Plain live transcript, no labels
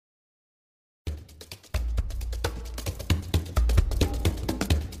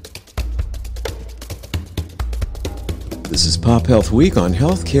This is PopHealth Week on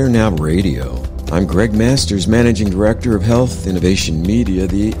Healthcare Now Radio. I'm Gregg Masters, Managing Director of Health Innovation Media,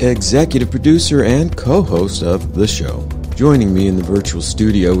 the executive producer and co-host of the show. Joining me in the virtual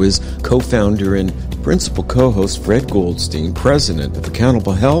studio is co-founder and principal co-host Fred Goldstein, president of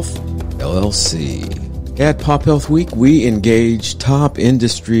Accountable Health, LLC. At PopHealth Week, we engage top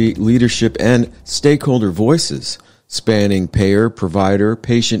industry leadership and stakeholder voices, spanning payer, provider,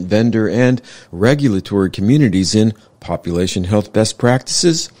 patient, vendor, and regulatory communities in population health best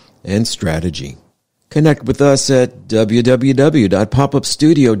practices and strategy. Connect with us at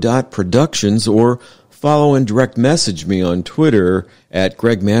www.popupstudio.productions or follow and direct message me on Twitter at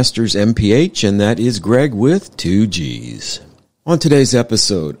GreggMastersMPH, and that is Gregg with 2 G's. On today's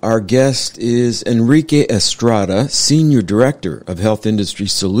episode, our guest is Enrique Estrada, Senior Director of Health Industry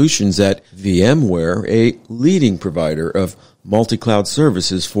Solutions at VMware, a leading provider of multi-cloud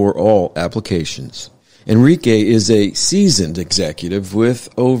services for all applications. Enrique is a seasoned executive with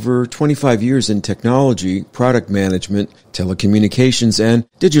over 25 years in technology, product management, telecommunications, and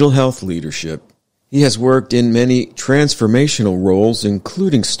digital health leadership. He has worked in many transformational roles,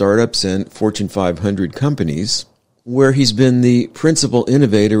 including startups and Fortune 500 companies, where he's been the principal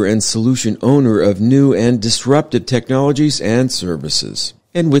innovator and solution owner of new and disruptive technologies and services.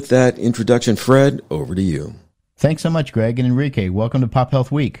 And with that introduction, Fred, over to you. Thanks so much, Gregg and Enrique. Welcome to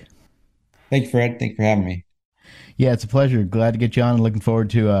PopHealth Week. Thank you, Fred. Thank you for having me. Yeah, it's a pleasure. Glad to get you on and looking forward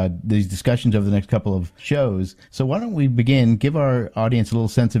to these discussions over the next couple of shows. So why don't we begin? Give our audience a little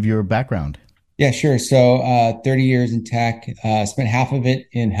sense of your background. Yeah, sure. So 30 years in tech, spent half of it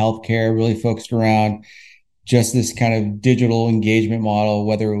in healthcare, really focused around just this kind of digital engagement model,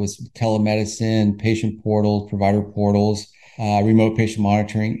 whether it was telemedicine, patient portals, provider portals, remote patient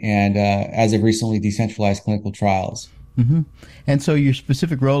monitoring, and as of recently, decentralized clinical trials. Mm-hmm. And so your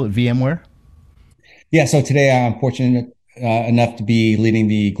specific role at VMware? Yeah, so today I'm fortunate enough to be leading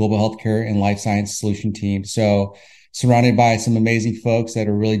the global healthcare and life science solution team. So surrounded by some amazing folks that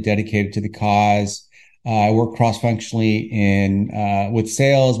are really dedicated to the cause. I work cross-functionally with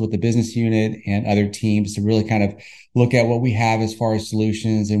sales, with the business unit and other teams to really kind of look at what we have as far as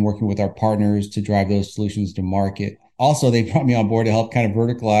solutions and working with our partners to drive those solutions to market. Also, they brought me on board to help kind of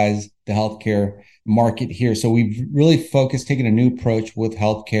verticalize the healthcare market here. So we've really taken a new approach with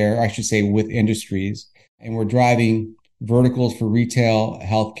healthcare, I should say with industries, and we're driving verticals for retail,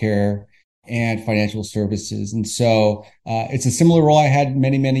 healthcare, and financial services. And so it's a similar role I had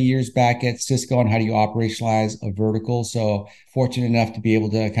many, many years back at Cisco on how do you operationalize a vertical. So fortunate enough to be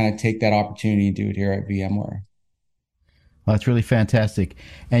able to kind of take that opportunity and do it here at VMware. Well, that's really fantastic.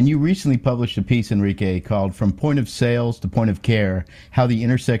 And you recently published a piece, Enrique, called From Point of Sales to Point of Care, How the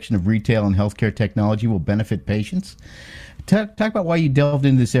Intersection of Retail and Healthcare Technology Will Benefit Patients. Talk about why you delved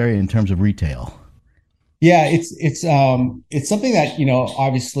into this area in terms of retail. Yeah, it's something that,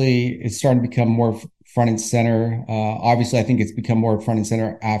 obviously it's starting to become more front and center. Obviously, I think it's become more front and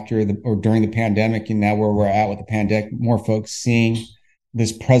center during the pandemic, and now where we're at with the pandemic, more folks seeing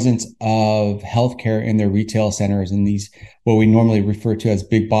this presence of healthcare in their retail centers and these, what we normally refer to as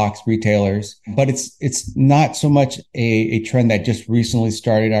big box retailers. But it's not so much a trend that just recently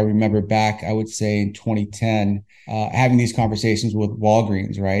started. I remember back, I would say in 2010, having these conversations with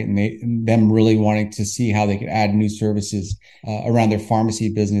Walgreens, right? And them really wanting to see how they could add new services around their pharmacy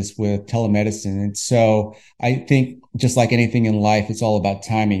business with telemedicine. And so I think just like anything in life, it's all about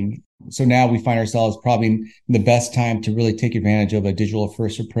timing. So now we find ourselves probably in the best time to really take advantage of a digital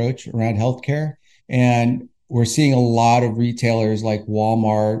first approach around healthcare. And we're seeing a lot of retailers like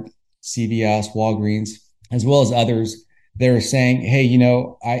Walmart, CVS, Walgreens, as well as others. They're saying, hey,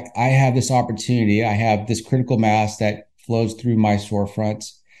 I have this opportunity. I have this critical mass that flows through my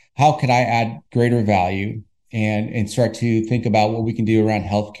storefronts. How could I add greater value and start to think about what we can do around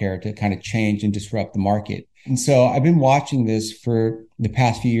healthcare to kind of change and disrupt the market? And so I've been watching this for the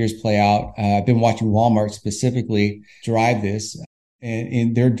past few years play out. I've been watching Walmart specifically drive this,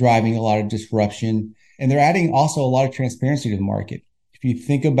 and they're driving a lot of disruption, and they're adding also a lot of transparency to the market. If you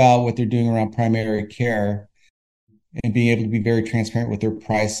think about what they're doing around primary care and being able to be very transparent with their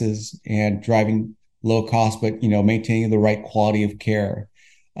prices and driving low cost, but maintaining the right quality of care.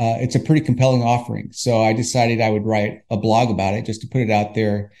 It's a pretty compelling offering. So I decided I would write a blog about it just to put it out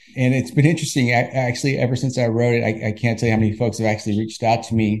there. And it's been interesting. Actually, ever since I wrote it, I can't tell you how many folks have actually reached out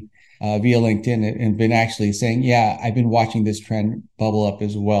to me via LinkedIn and been actually saying, yeah, I've been watching this trend bubble up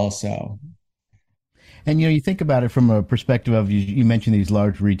as well. So. And you think about it from a perspective of you mentioned these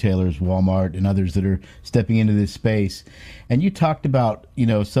large retailers, Walmart and others that are stepping into this space, and you talked about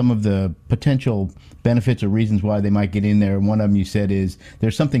some of the potential benefits or reasons why they might get in there. And one of them you said is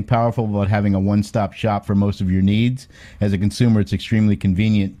there's something powerful about having a one-stop shop for most of your needs. As a consumer, it's extremely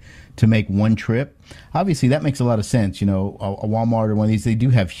convenient to make one trip. Obviously, that makes a lot of sense. A Walmart or one of these, they do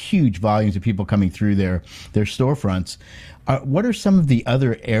have huge volumes of people coming through their storefronts. What are some of the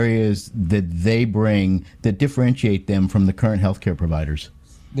other areas that they bring that differentiate them from the current healthcare providers?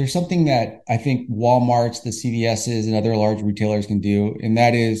 There's something that I think Walmarts, the CVSs, and other large retailers can do, and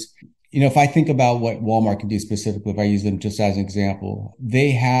that is, if I think about what Walmart can do specifically, if I use them just as an example,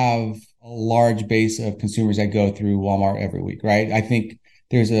 they have a large base of consumers that go through Walmart every week, right? I think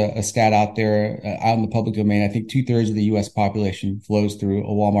there's a stat out there out in the public domain. I think 2/3 of the U.S. population flows through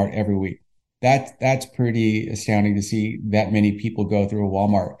a Walmart every week. That's pretty astounding to see that many people go through a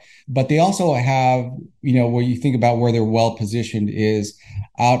Walmart. But they also have, where you think about where they're well positioned is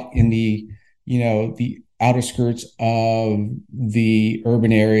out in the outer skirts of the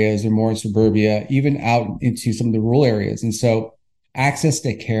urban areas or more in suburbia, even out into some of the rural areas. And so access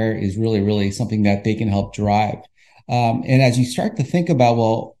to care is really, really something that they can help drive. And as you start to think about,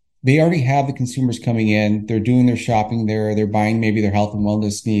 well, they already have the consumers coming in, they're doing their shopping there, they're buying maybe their health and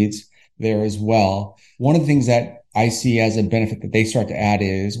wellness needs there as well. One of the things that I see as a benefit that they start to add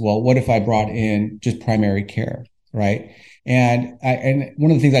is, well, what if I brought in just primary care, right? And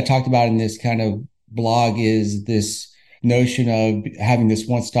one of the things I talked about in this kind of blog is this notion of having this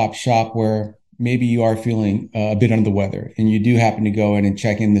one-stop shop where maybe you are feeling a bit under the weather and you do happen to go in and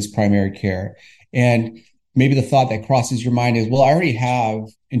check in this primary care. And maybe the thought that crosses your mind is, well, I already have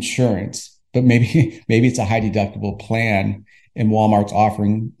insurance, but maybe it's a high deductible plan and Walmart's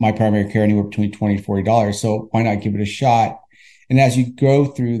offering my primary care anywhere between $20 and $40. So why not give it a shot? And as you go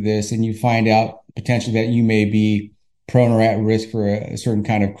through this and you find out potentially that you may be prone or at risk for a certain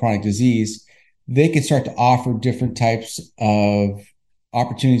kind of chronic disease, they can start to offer different types of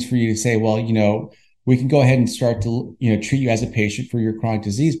opportunities for you to say, well, we can go ahead and start to, treat you as a patient for your chronic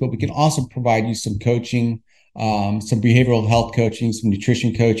disease, but we can also provide you some coaching, some behavioral health coaching, some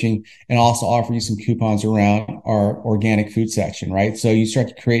nutrition coaching, and also offer you some coupons around our organic food section, right? So you start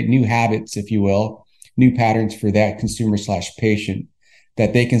to create new habits, if you will, new patterns for that consumer/patient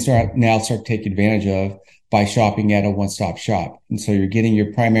that they can start to take advantage of by shopping at a one-stop shop. And so you're getting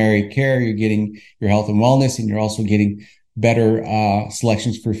your primary care, you're getting your health and wellness, and you're also getting better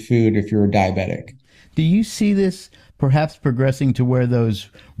selections for food if you're a diabetic. Do you see this perhaps progressing to where those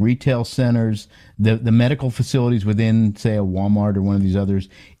retail centers, the medical facilities within, say, a Walmart or one of these others,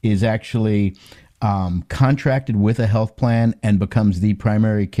 is actually contracted with a health plan and becomes the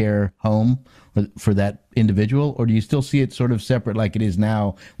primary care home for that individual? Or do you still see it sort of separate like it is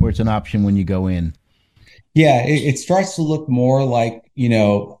now, where it's an option when you go in? Yeah, it starts to look more like,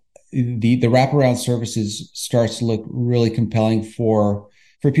 the wraparound services starts to look really compelling for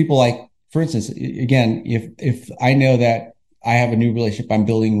people like, for instance, again, if I know that I have a new relationship I'm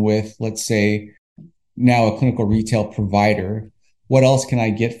building with, let's say, now a clinical retail provider, what else can I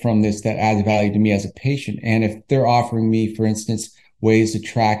get from this that adds value to me as a patient? And if they're offering me, for instance, ways to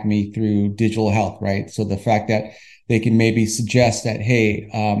track me through digital health, right? So the fact that they can maybe suggest that, hey,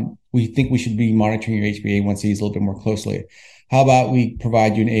 we think we should be monitoring your HbA1cs a little bit more closely. How about we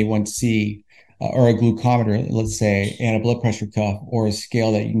provide you an A1C or a glucometer, let's say, and a blood pressure cuff or a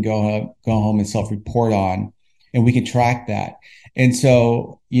scale that you can go home and self-report on, and we can track that. And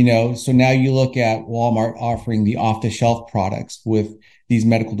so, so now you look at Walmart offering the off-the-shelf products with these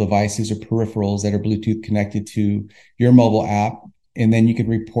medical devices or peripherals that are Bluetooth connected to your mobile app, and then you can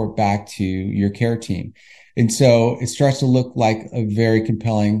report back to your care team. And so it starts to look like a very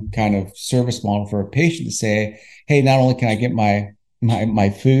compelling kind of service model for a patient to say, hey, not only can I get my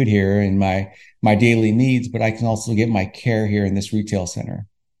food here and my daily needs, but I can also get my care here in this retail center.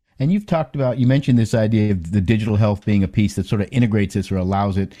 And you mentioned this idea of the digital health being a piece that sort of integrates this or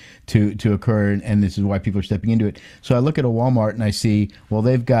allows it to occur. And this is why people are stepping into it. So I look at a Walmart and I see, well,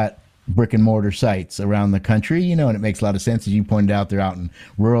 they've got brick and mortar sites around the country, and it makes a lot of sense. As you pointed out, they're out in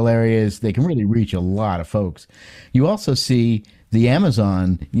rural areas. They can really reach a lot of folks. You also see the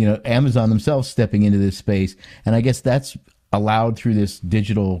Amazon themselves stepping into this space. And I guess that's allowed through this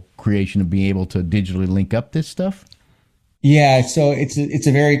digital creation of being able to digitally link up this stuff. Yeah, so it's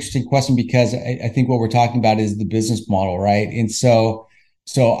a very interesting question because I think what we're talking about is the business model, right? And so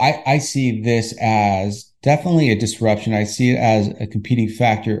I see this as definitely a disruption. I see it as a competing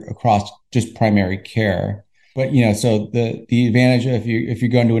factor across just primary care. But so the advantage of if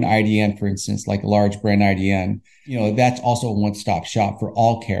you're going to an IDN, for instance, like a large brand IDN, that's also a one-stop shop for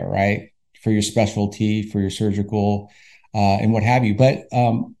all care, right? for your specialty, for your surgical, and what have you. But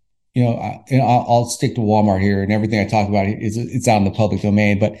I'll stick to Walmart here, and everything I talk about is it's out in the public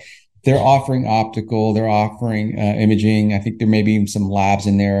domain. But they're offering optical, they're offering imaging. I think there may be even some labs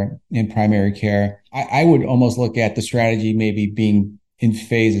in there in primary care. I would almost look at the strategy maybe being in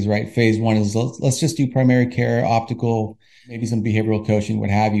phases, right? Phase one is let's just do primary care, optical, maybe some behavioral coaching, what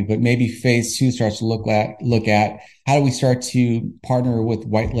have you. But maybe phase two starts to look at how do we start to partner with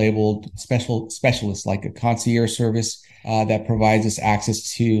white labeled specialists like a concierge service that provides us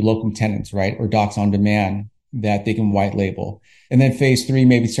access to locum tenens, right? Or docs on demand that they can white label. And then phase three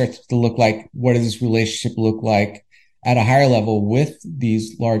maybe starts to look like, what does this relationship look like at a higher level with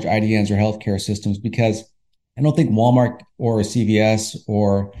these large IDNs or healthcare systems? Because I don't think Walmart or CVS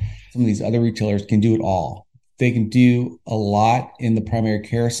or some of these other retailers can do it all. They can do a lot in the primary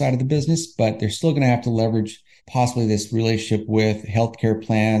care side of the business, but they're still going to have to leverage possibly this relationship with healthcare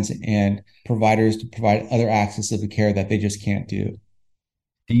plans and providers to provide other access of the care that they just can't do.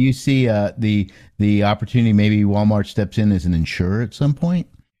 Do you see the opportunity? Maybe Walmart steps in as an insurer at some point.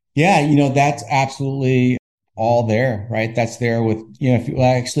 Yeah, that's absolutely all there, right? That's there with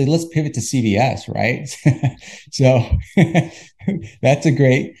actually, let's pivot to CVS, right? So that's a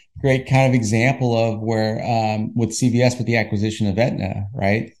great kind of example of where with CVS with the acquisition of Aetna,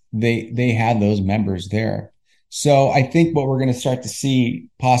 right? They had those members there. So I think what we're going to start to see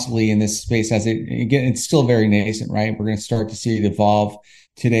possibly in this space it's still very nascent, right? We're going to start to see it evolve.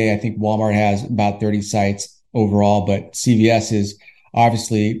 Today, I think Walmart has about 30 sites overall, but CVS has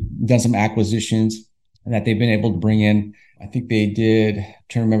obviously done some acquisitions that they've been able to bring in. I think they did, I'm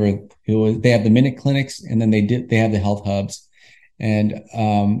trying to remember, they have the Minute Clinics, and then they have the health hubs. And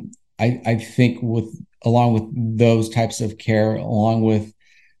I think along with those types of care, along with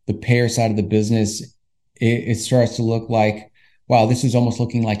the payer side of the business, it starts to look like, wow, this is almost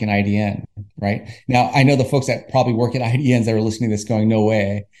looking like an IDN, right? Now, I know the folks that probably work at IDNs that are listening to this going, no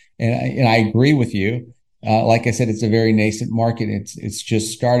way. And I agree with you. Like I said, it's a very nascent market. It's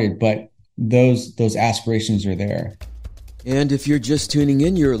just started, but those aspirations are there. And if you're just tuning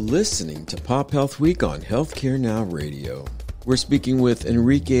in, you're listening to Pop Health Week on Healthcare Now Radio. We're speaking with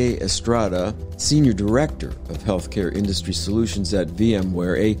Enrique Estrada, Senior Director of Healthcare Industry Solutions at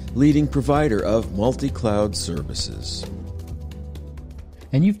VMware, a leading provider of multi-cloud services.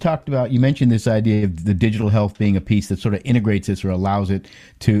 And you mentioned this idea of the digital health being a piece that sort of integrates this or allows it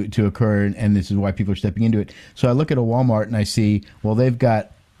to occur, and this is why people are stepping into it. So I look at a Walmart and I see, well, they've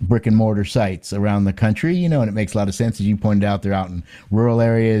got brick and mortar sites around the country, and it makes a lot of sense. As you pointed out, they're out in rural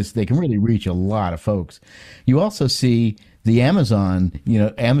areas. They can really reach a lot of folks. You also see the Amazon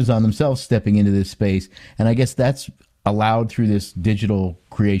themselves stepping into this space, and I guess that's allowed through this digital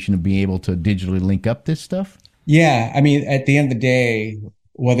creation of being able to digitally link up this stuff. Yeah, I mean, at the end of the day,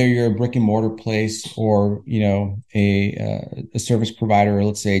 whether you're a brick and mortar place or a service provider, or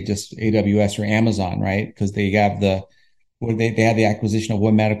let's say just AWS or Amazon, right? Because they have they have the acquisition of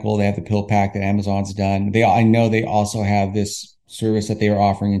One Medical, they have the pill pack that Amazon's done. I know they also have this service that they are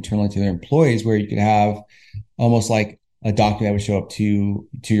offering internally to their employees, where you could have almost like a doctor that would show up to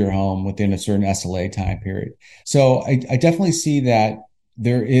your home within a certain SLA time period. So I definitely see that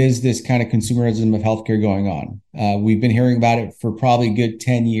there is this kind of consumerism of healthcare going on. We've been hearing about it for probably a good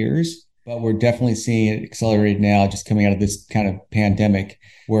 10 years, but we're definitely seeing it accelerate now, just coming out of this kind of pandemic,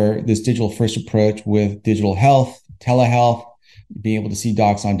 where this digital first approach with digital health, telehealth, being able to see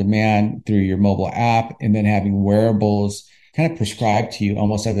docs on demand through your mobile app, and then having wearables kind of prescribed to you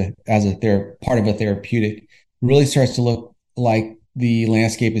almost as a part of a therapeutic, really starts to look like the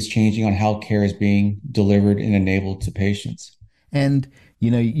landscape is changing on how care is being delivered and enabled to patients. And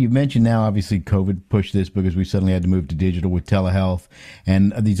you mentioned now, obviously, COVID pushed this because we suddenly had to move to digital with telehealth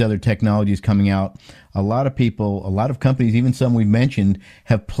and these other technologies coming out. A lot of people, a lot of companies, even some we've mentioned,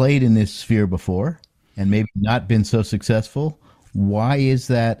 have played in this sphere before and maybe not been so successful. Why is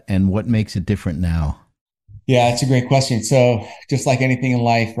that, and what makes it different now? Yeah, it's a great question. So just like anything in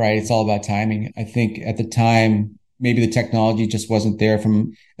life, right, it's all about timing. I think at the time, maybe the technology just wasn't there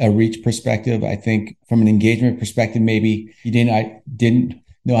from a reach perspective. I think from an engagement perspective, maybe you didn't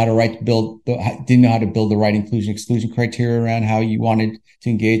know how to build the right inclusion exclusion criteria around how you wanted to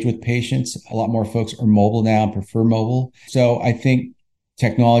engage with patients. A lot more folks are mobile now and prefer mobile. So I think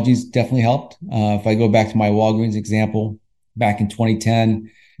technology's definitely helped. If I go back to my Walgreens example, back in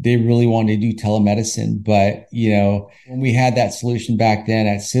 2010, they really wanted to do telemedicine. But, when we had that solution back then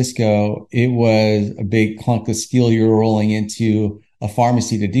at Cisco, it was a big clunk of steel you were rolling into a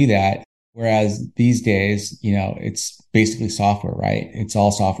pharmacy to do that. Whereas these days, it's basically software, right? It's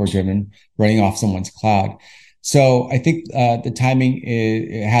all software driven, running off someone's cloud. So I think the timing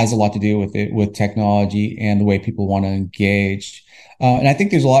it has a lot to do with it, with technology and the way people want to engage. And I think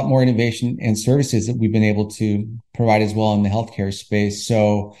there's a lot more innovation and services that we've been able to provide as well in the healthcare space.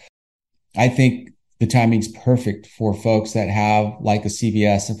 So I think the timing's perfect for folks that have like a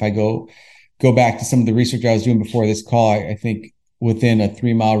CVS. If I go back to some of the research I was doing before this call, I think within a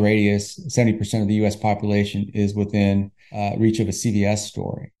 3 mile radius, 70% of the US population is within reach of a CVS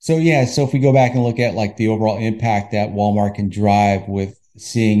store. So yeah, so if we go back and look at like the overall impact that Walmart can drive with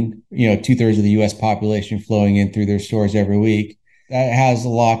seeing, 2/3 of the US population flowing in through their stores every week, that has a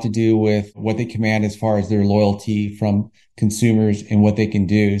lot to do with what they command as far as their loyalty from consumers and what they can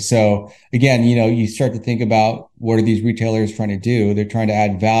do. So again, you start to think about what are these retailers trying to do? They're trying to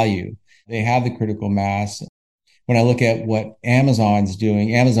add value. They have the critical mass. When I look at what Amazon's doing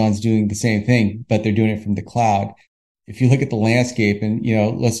the same thing, but they're doing it from the cloud. If you look at the landscape and,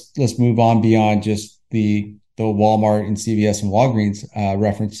 let's move on beyond just the Walmart and CVS and Walgreens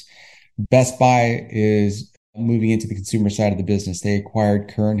reference. Best Buy is moving into the consumer side of the business. They acquired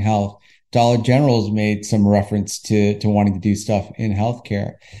Current Health. Dollar General's made some reference to wanting to do stuff in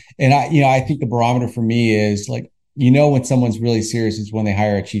healthcare. And I think the barometer for me is like, when someone's really serious is when they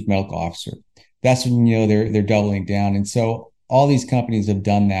hire a chief medical officer. That's when they're doubling down. And so all these companies have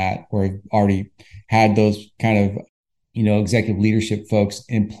done that or have already had those kind of executive leadership folks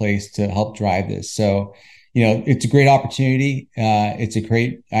in place to help drive this. So it's a great opportunity. It's a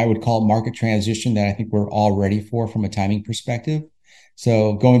great, I would call it, market transition that I think we're all ready for from a timing perspective.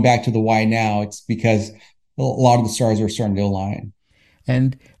 So going back to the why now, it's because a lot of the stars are starting to align.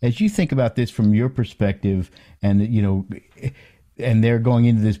 And as you think about this from your perspective, and and they're going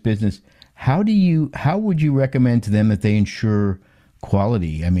into this business, how would you recommend to them that they ensure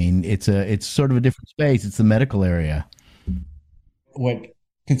quality? I mean, it's sort of a different space. It's the medical area. What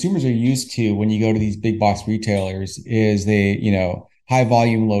consumers are used to when you go to these big box retailers is they, high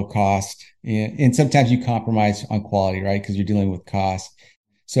volume, low cost, and sometimes you compromise on quality, right? Because you're dealing with cost.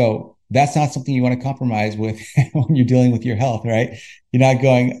 So that's not something you want to compromise with when you're dealing with your health, right? You're not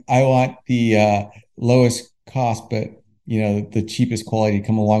going, I want the lowest cost, but the cheapest quality to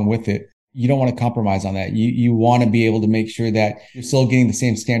come along with it. You don't want to compromise on that. You want to be able to make sure that you're still getting the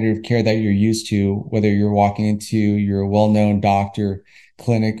same standard of care that you're used to, whether you're walking into your well-known doctor,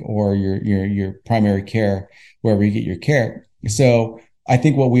 clinic, or your primary care, wherever you get your care. So I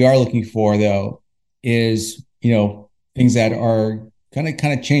think what we are looking for though is, things that are going to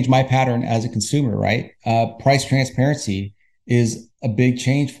kind of change my pattern as a consumer, right? Price transparency is a big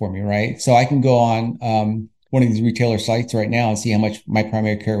change for me, right? So I can go on one of these retailer sites right now and see how much my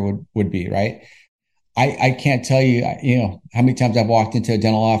primary care would be, right? I can't tell you, how many times I've walked into a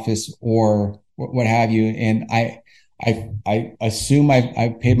dental office or what have you, and I assume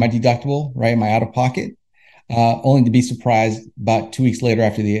I've paid my deductible, right, my out of pocket, only to be surprised about 2 weeks later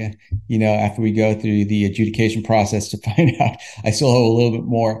after after we go through the adjudication process to find out I still owe a little bit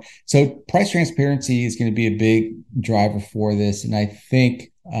more. So price transparency is going to be a big driver for this, and I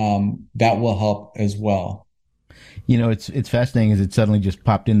think that will help as well. It's fascinating as it suddenly just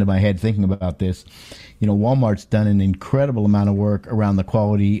popped into my head thinking about this. Walmart's done an incredible amount of work around the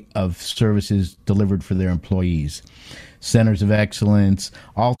quality of services delivered for their employees. Centers of excellence,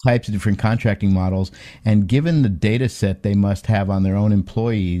 all types of different contracting models. And given the data set they must have on their own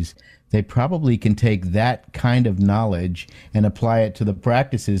employees, they probably can take that kind of knowledge and apply it to the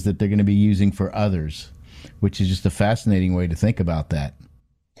practices that they're going to be using for others, which is just a fascinating way to think about that.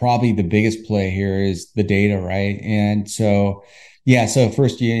 Probably the biggest play here is the data, right? And so, so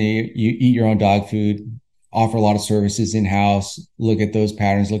first you eat your own dog food, offer a lot of services in-house, look at those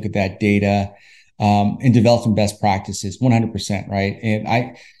patterns, look at that data, and develop some best practices, 100%, right? And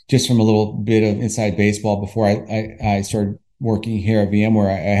I, just from a little bit of inside baseball, before I started working here at VMware,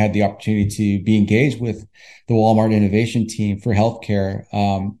 I had the opportunity to be engaged with the Walmart innovation team for healthcare,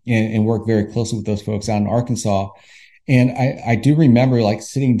 and work very closely with those folks out in Arkansas. And I do remember like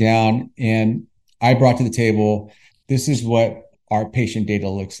sitting down and I brought to the table, this is what our patient data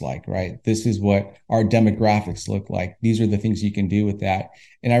looks like, right? This is what our demographics look like. These are the things you can do with that.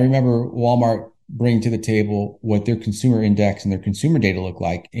 And I remember Walmart bringing to the table what their consumer index and their consumer data look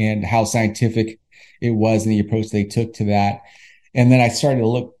like and how scientific it was and the approach they took to that. And then I started to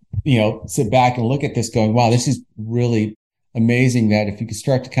look, sit back and look at this going, wow, this is really amazing that if you could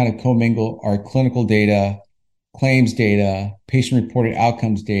start to kind of commingle our clinical data, claims data, patient reported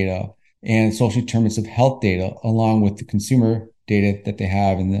outcomes data, and social determinants of health data, along with the consumer data that they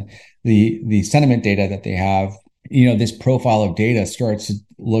have and the sentiment data that they have, this profile of data starts to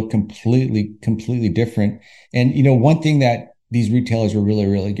look completely different. And, one thing that these retailers are really,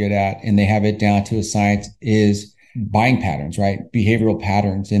 really good at, and they have it down to a science, is buying patterns, right? Behavioral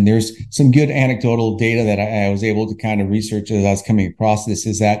patterns. And there's some good anecdotal data that I was able to kind of research as I was coming across this,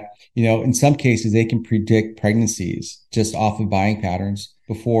 is that, in some cases they can predict pregnancies just off of buying patterns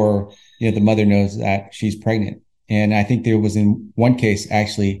before, the mother knows that she's pregnant. And I think there was, in one case,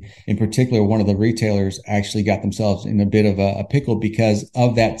 actually, in particular, one of the retailers actually got themselves in a bit of a pickle because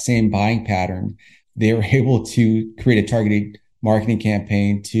of that same buying pattern. They were able to create a targeted marketing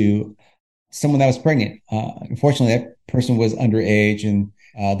campaign to someone that was pregnant. Unfortunately, that person was underage, and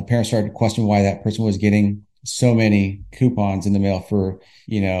the parents started to question why that person was getting so many coupons in the mail for,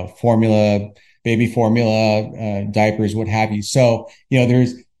 formula, baby formula, diapers, what have you. So,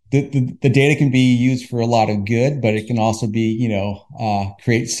 there's the data can be used for a lot of good, but it can also be,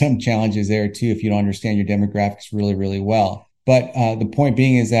 create some challenges there too if you don't understand your demographics really, really well. But the point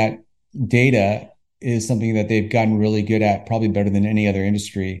being is that data is something that they've gotten really good at, probably better than any other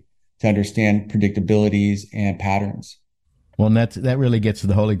industry, to understand predictabilities and patterns. Well, and that really gets to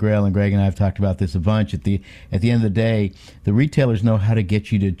the Holy Grail, and Gregg and I have talked about this a bunch. At the end of the day, the retailers know how to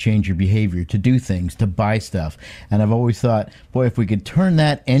get you to change your behavior, to do things, to buy stuff. And I've always thought, boy, if we could turn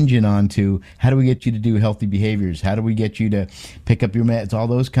that engine on to how do we get you to do healthy behaviors? How do we get you to pick up your meds? All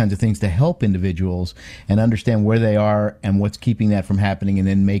those kinds of things to help individuals and understand where they are and what's keeping that from happening, and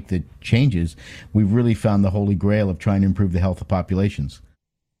then make the changes. We've really found the Holy Grail of trying to improve the health of populations.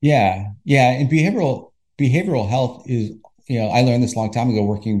 Yeah. And behavioral health is, I learned this a long time ago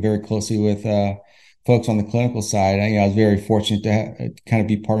working very closely with folks on the clinical side. I was very fortunate to kind of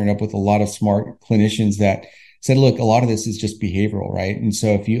be partnered up with a lot of smart clinicians that said, look, a lot of this is just behavioral, right? And so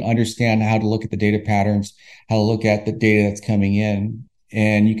if you understand how to look at the data patterns, how to look at the data that's coming in,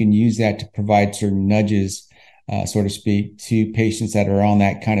 and you can use that to provide certain nudges, so to speak, to patients that are on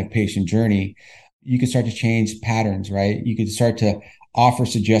that kind of patient journey, you can start to change patterns, right? You can start to offer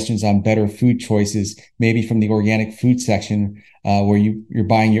suggestions on better food choices, maybe from the organic food section, where you're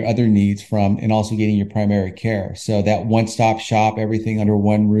buying your other needs from, and also getting your primary care. So that one-stop shop, everything under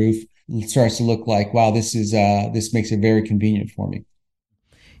one roof, starts to look like, wow, this makes it very convenient for me.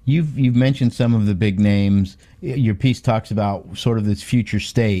 You've mentioned some of the big names. Your piece talks about sort of this future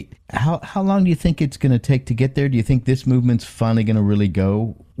state. How long do you think it's going to take to get there? Do you think this movement's finally going to really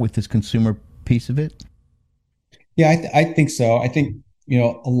go with this consumer piece of it? Yeah, I think so. I think,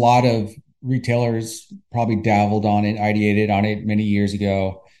 a lot of retailers probably dabbled on it, ideated on it many years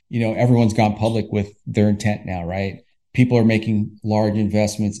ago. Everyone's gone public with their intent now, right? People are making large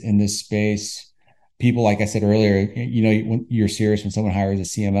investments in this space. People, like I said earlier, when you're serious when someone hires a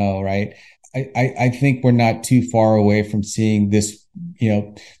CMO, right? I think we're not too far away from seeing this.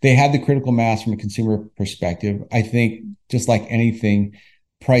 They have the critical mass from a consumer perspective. I think just like anything,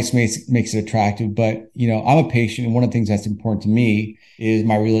 price makes it attractive, but I'm a patient, and one of the things that's important to me is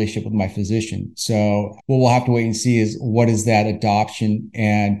my relationship with my physician. So what we'll have to wait and see is, what does that adoption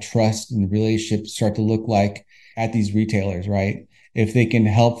and trust and relationship start to look like at these retailers, right? If they can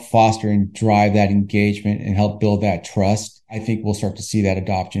help foster and drive that engagement and help build that trust, I think we'll start to see that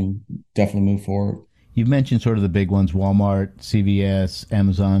adoption definitely move forward. You've mentioned sort of the big ones, Walmart, CVS,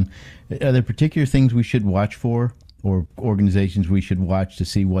 Amazon. Are there particular things we should watch for, or organizations we should watch to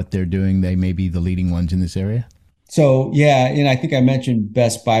see what they're doing? They may be the leading ones in this area. So, yeah, and I think I mentioned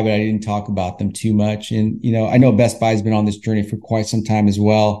Best Buy, but I didn't talk about them too much. And, I know Best Buy has been on this journey for quite some time as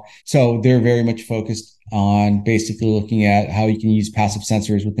well. So they're very much focused on basically looking at how you can use passive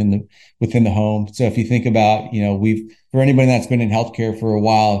sensors within the home. So if you think about, for anybody that's been in healthcare for a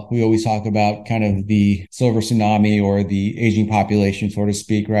while, we always talk about kind of the silver tsunami, or the aging population, so to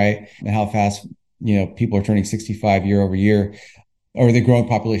speak, right? And how fast people are turning 65 year over year, or the growing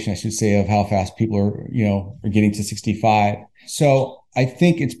population, I should say, of how fast people are getting to 65. So I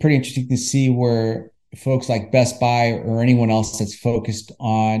think it's pretty interesting to see where folks like Best Buy or anyone else that's focused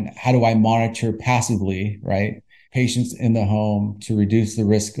on how do I monitor passively, right, patients in the home to reduce the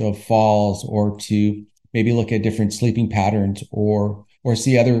risk of falls, or to maybe look at different sleeping patterns, or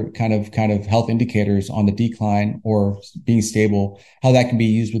see other kind of health indicators on the decline or being stable, how that can be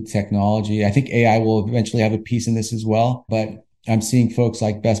used with technology. I think AI will eventually have a piece in this as well, but I'm seeing folks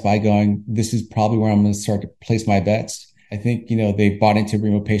like Best Buy going, this is probably where I'm going to start to place my bets. I think, they bought into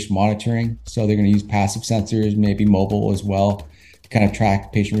remote patient monitoring, so they're going to use passive sensors, maybe mobile as well, to kind of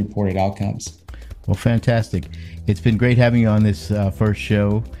track patient-reported outcomes. Well, fantastic. It's been great having you on this first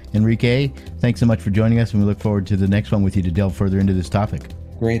show. Enrique, thanks so much for joining us, and we look forward to the next one with you to delve further into this topic.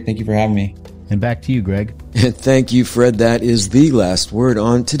 Great. Thank you for having me. And back to you, Gregg. And thank you, Fred. That is the last word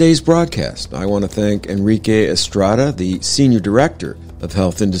on today's broadcast. I want to thank Enrique Estrada, the Senior Director of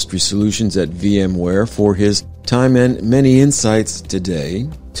Health Industry Solutions at VMware, for his time and many insights today.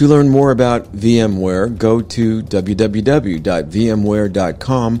 To learn more about VMware, go to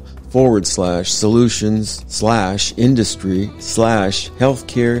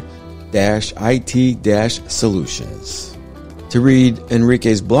To read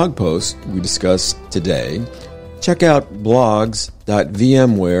Enrique's blog post we discussed today, check out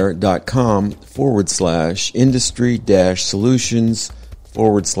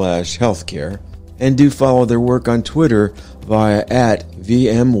blogs.vmware.com/industry-solutions/healthcare, and do follow their work on Twitter via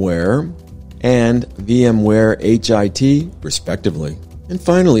 @VMware and VMware HIT, respectively. And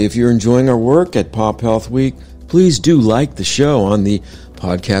finally, if you're enjoying our work at PopHealth Week, please do like the show on the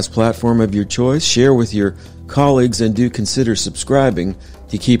podcast platform of your choice, share with your colleagues, and do consider subscribing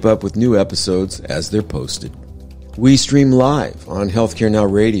to keep up with new episodes as they're posted. We stream live on Healthcare Now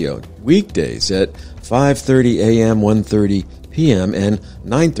Radio weekdays at 5:30 a.m., 1:30 p.m., and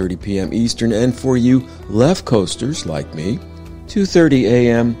 9:30 p.m. Eastern, and for you left coasters like me, 2:30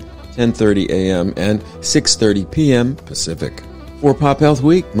 a.m., 10:30 a.m., and 6:30 p.m. Pacific. For PopHealth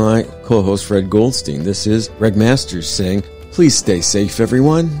Week, my co-host Fred Goldstein, this is Gregg Masters saying, please stay safe,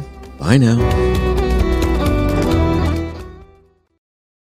 everyone. Bye now.